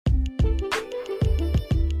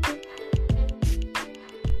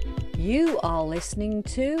You are listening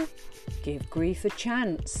to Give Grief a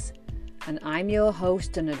Chance, and I'm your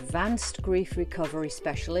host and advanced grief recovery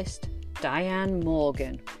specialist, Diane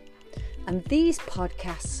Morgan. And these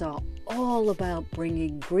podcasts are all about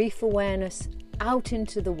bringing grief awareness out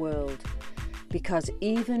into the world, because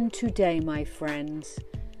even today, my friends,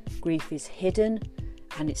 grief is hidden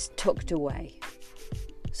and it's tucked away.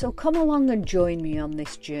 So come along and join me on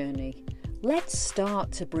this journey. Let's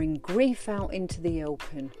start to bring grief out into the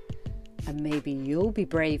open, and maybe you'll be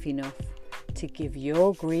brave enough to give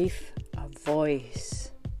your grief a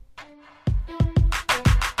voice.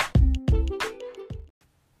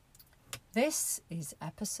 This is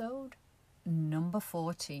episode number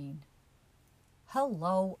 14.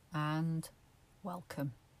 Hello and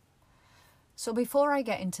welcome. So before I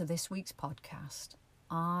get into this week's podcast,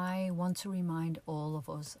 I want to remind all of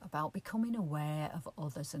us about becoming aware of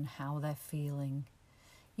others and how they're feeling.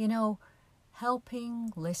 You know,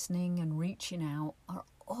 helping, listening and reaching out are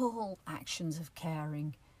all actions of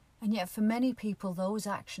caring, and yet for many people those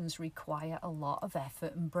actions require a lot of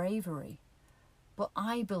effort and bravery. But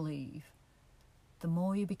I believe the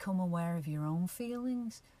more you become aware of your own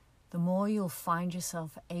feelings, the more you'll find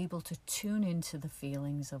yourself able to tune into the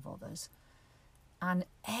feelings of others. And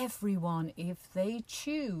everyone, if they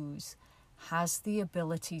choose, has the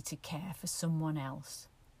ability to care for someone else.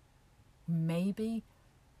 Maybe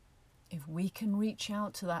if we can reach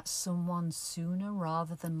out to that someone sooner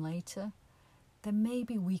rather than later, then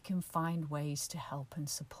maybe we can find ways to help and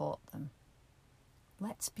support them.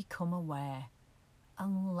 Let's become aware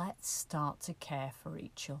and let's start to care for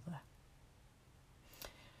each other.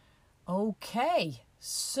 Okay,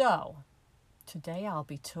 so today I'll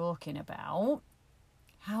be talking about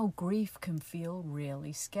how grief can feel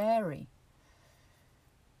really scary.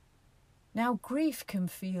 Now, grief can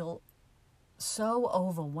feel so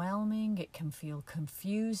overwhelming, it can feel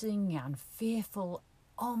confusing and fearful,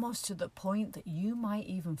 almost to the point that you might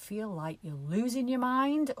even feel like you're losing your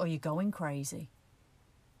mind or you're going crazy.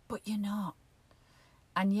 But you're not.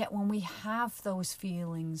 And yet when we have those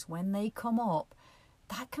feelings, when they come up,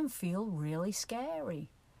 that can feel really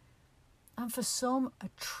scary. And for some, a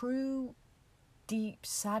true deep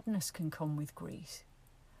sadness can come with grief.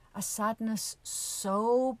 A sadness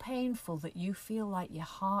so painful that you feel like your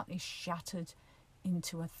heart is shattered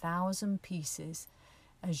into 1,000 pieces,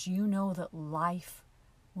 as you know that life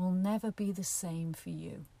will never be the same for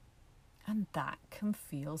you. And that can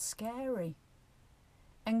feel scary.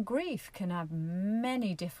 And grief can have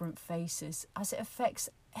many different faces, as it affects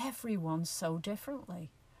everyone so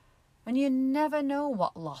differently. And you never know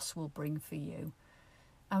what loss will bring for you.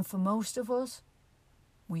 And for most of us,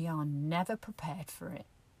 we are never prepared for it.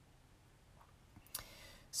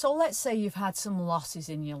 So let's say you've had some losses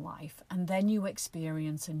in your life and then you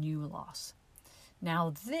experience a new loss.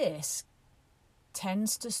 Now this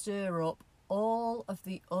tends to stir up all of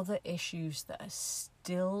the other issues that are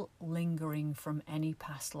still lingering from any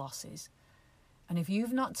past losses. And if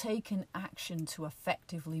you've not taken action to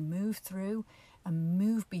effectively move through and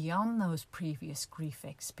move beyond those previous grief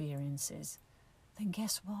experiences, then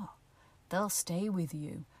guess what? They'll stay with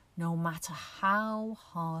you no matter how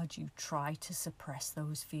hard you try to suppress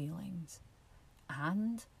those feelings.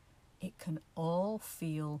 And it can all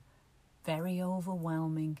feel very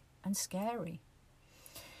overwhelming and scary.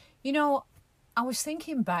 You know, I was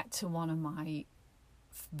thinking back to one of my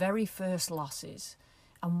very first losses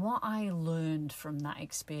and what I learned from that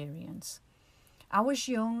experience. I was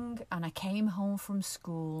young and I came home from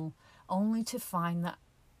school only to find that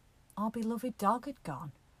our beloved dog had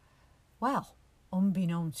gone. Well,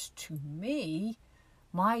 unbeknownst to me,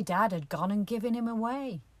 my dad had gone and given him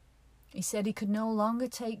away. He said he could no longer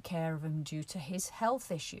take care of him due to his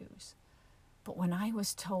health issues. But when I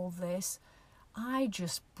was told this, I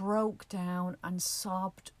just broke down and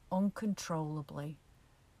sobbed uncontrollably,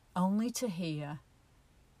 only to hear,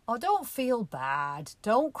 "Oh, don't feel bad.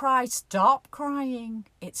 Don't cry. Stop crying.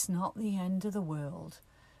 It's not the end of the world.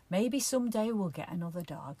 Maybe someday we'll get another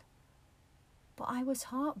dog." But I was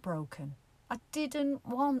heartbroken. I didn't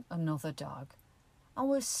want another dog. I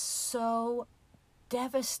was so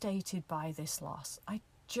devastated by this loss. I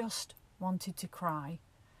just wanted to cry.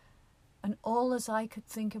 And all as I could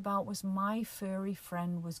think about was my furry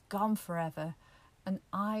friend was gone forever and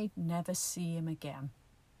I'd never see him again.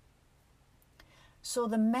 So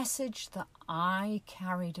the message that I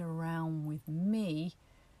carried around with me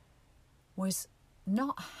was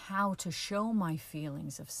not how to show my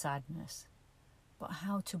feelings of sadness, but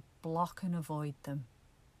how to block and avoid them.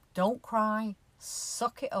 Don't cry,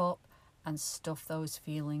 suck it up and stuff those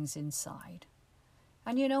feelings inside.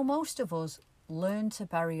 And you know, most of us learn to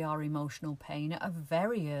bury our emotional pain at a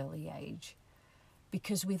very early age,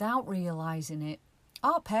 because without realising it,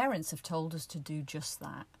 our parents have told us to do just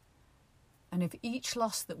that. And if each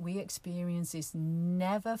loss that we experience is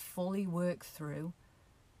never fully worked through,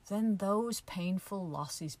 then those painful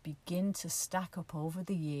losses begin to stack up over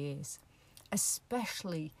the years,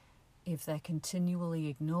 especially if they're continually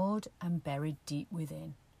ignored and buried deep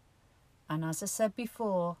within. And as I said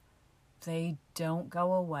before, they don't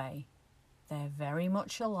go away. They're very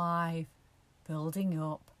much alive, building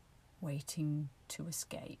up, waiting to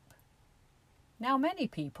escape. Now, many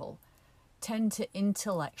people tend to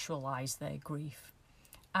intellectualize their grief,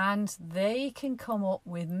 and they can come up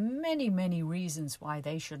with many, many reasons why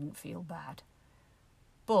they shouldn't feel bad.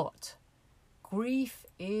 But grief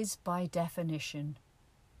is, by definition,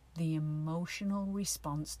 the emotional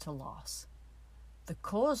response to loss. The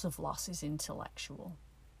cause of loss is intellectual,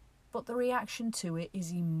 but the reaction to it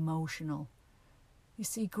is emotional. You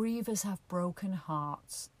see, grievers have broken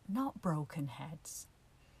hearts, not broken heads.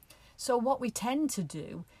 So what we tend to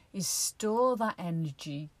do is store that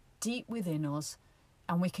energy deep within us,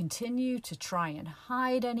 and we continue to try and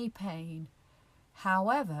hide any pain.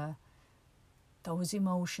 However, those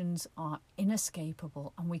emotions are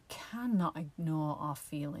inescapable, and we cannot ignore our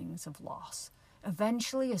feelings of loss.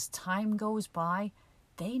 Eventually, as time goes by,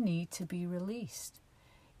 they need to be released.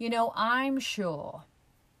 You know, I'm sure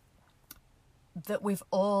that we've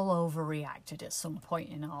all overreacted at some point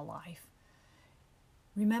in our life.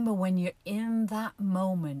 Remember, when you're in that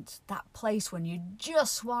moment, that place when you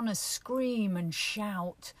just want to scream and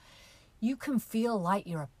shout, you can feel like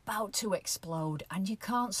you're about to explode and you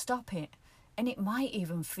can't stop it. And it might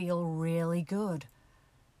even feel really good.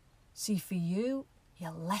 See, for you,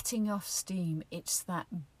 you're letting off steam. It's that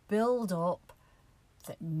build up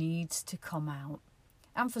that needs to come out.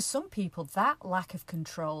 And for some people, that lack of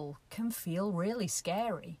control can feel really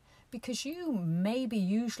scary, because you may be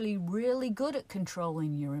usually really good at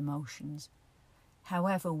controlling your emotions.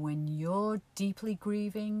 However, when you're deeply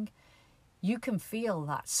grieving, you can feel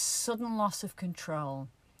that sudden loss of control.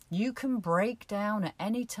 You can break down at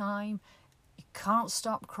any time. You can't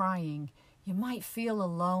stop crying. You might feel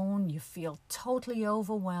alone. You feel totally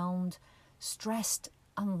overwhelmed, stressed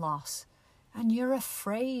and lost. And you're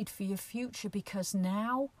afraid for your future, because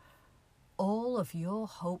now all of your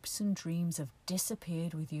hopes and dreams have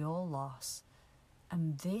disappeared with your loss.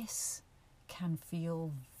 And this can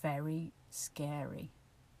feel very scary.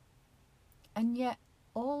 And yet,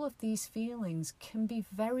 all of these feelings can be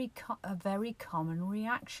a very common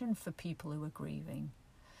reaction for people who are grieving.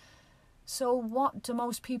 So what do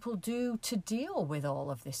most people do to deal with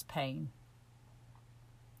all of this pain?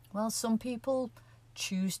 Well, some people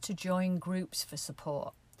choose to join groups for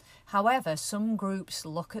support. However, some groups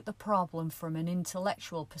look at the problem from an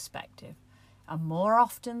intellectual perspective, and more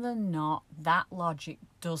often than not, that logic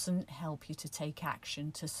doesn't help you to take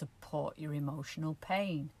action to support your emotional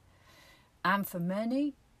pain. And for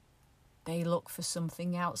many, they look for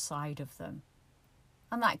something outside of them.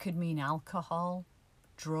 And that could mean alcohol,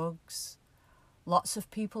 drugs. Lots of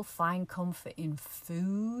people find comfort in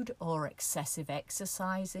food or excessive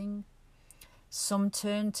exercising. Some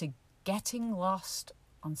turn to getting lost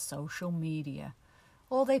on social media,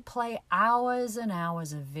 or they play hours and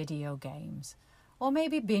hours of video games, or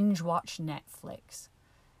maybe binge watch Netflix.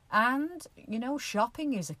 And,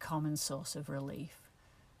 shopping is a common source of relief.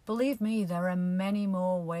 Believe me, there are many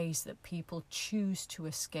more ways that people choose to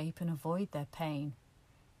escape and avoid their pain.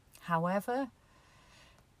 However,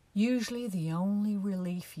 usually the only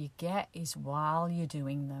relief you get is while you're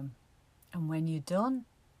doing them. And when you're done,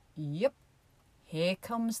 here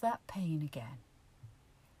comes that pain again.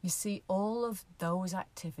 You see, all of those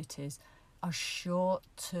activities are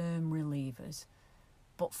short-term relievers.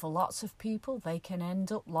 But for lots of people, they can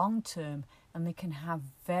end up long-term, and they can have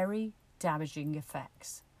very damaging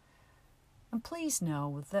effects. And please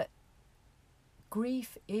know that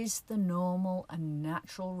grief is the normal and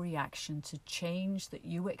natural reaction to change that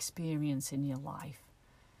you experience in your life.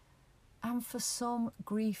 And for some,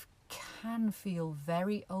 grief can feel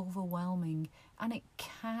very overwhelming, and it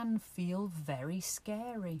can feel very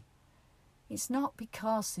scary. It's not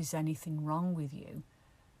because there's anything wrong with you.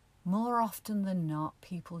 More often than not,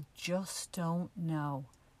 people just don't know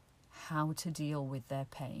how to deal with their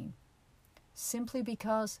pain, simply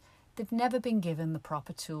because they've never been given the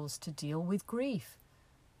proper tools to deal with grief.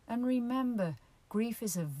 And remember, grief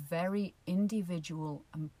is a very individual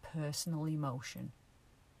and personal emotion.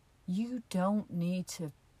 You don't need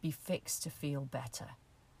to be fixed to feel better.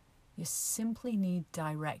 You simply need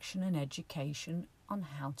direction and education on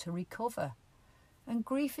how to recover. And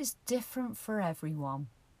grief is different for everyone.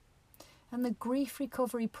 And the Grief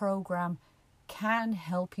Recovery Program can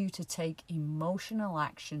help you to take emotional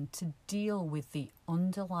action to deal with the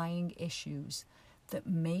underlying issues that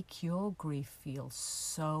make your grief feel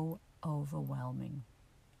so overwhelming.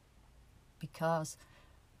 Because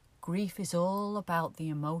grief is all about the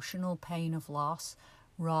emotional pain of loss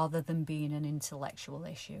rather than being an intellectual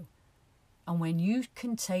issue. And when you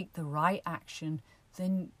can take the right action,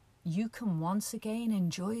 then you can once again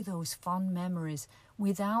enjoy those fond memories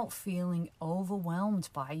without feeling overwhelmed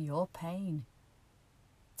by your pain.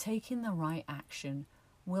 Taking the right action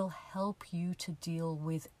will help you to deal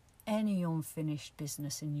with any unfinished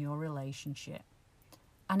business in your relationship.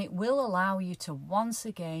 And it will allow you to once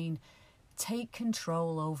again take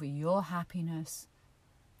control over your happiness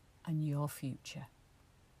and your future.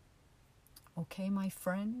 Okay, my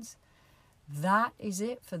friends, that is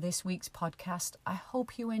it for this week's podcast. I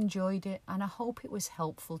hope you enjoyed it and I hope it was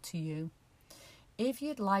helpful to you. If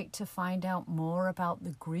you'd like to find out more about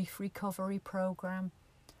the Grief Recovery Program,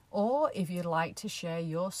 or if you'd like to share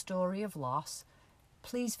your story of loss,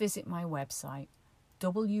 please visit my website,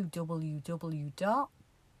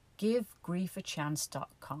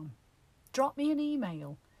 www.givegriefachance.com. Drop me an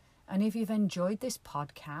email, and if you've enjoyed this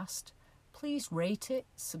podcast, please rate it,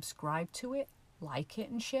 subscribe to it, like it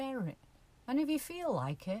and share it. And if you feel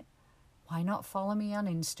like it, why not follow me on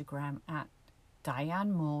Instagram at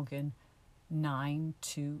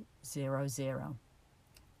DianeMorgan9200.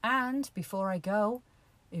 And before I go,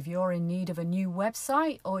 if you're in need of a new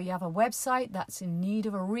website or you have a website that's in need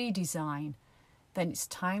of a redesign, then it's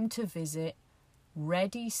time to visit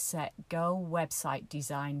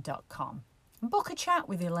ReadySetGoWebsiteDesign.com and book a chat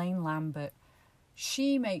with Elaine Lambert.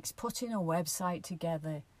 She makes putting a website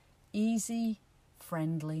together easy,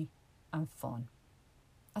 friendly, and fun.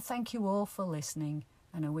 I thank you all for listening,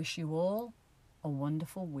 and I wish you all a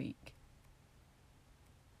wonderful week.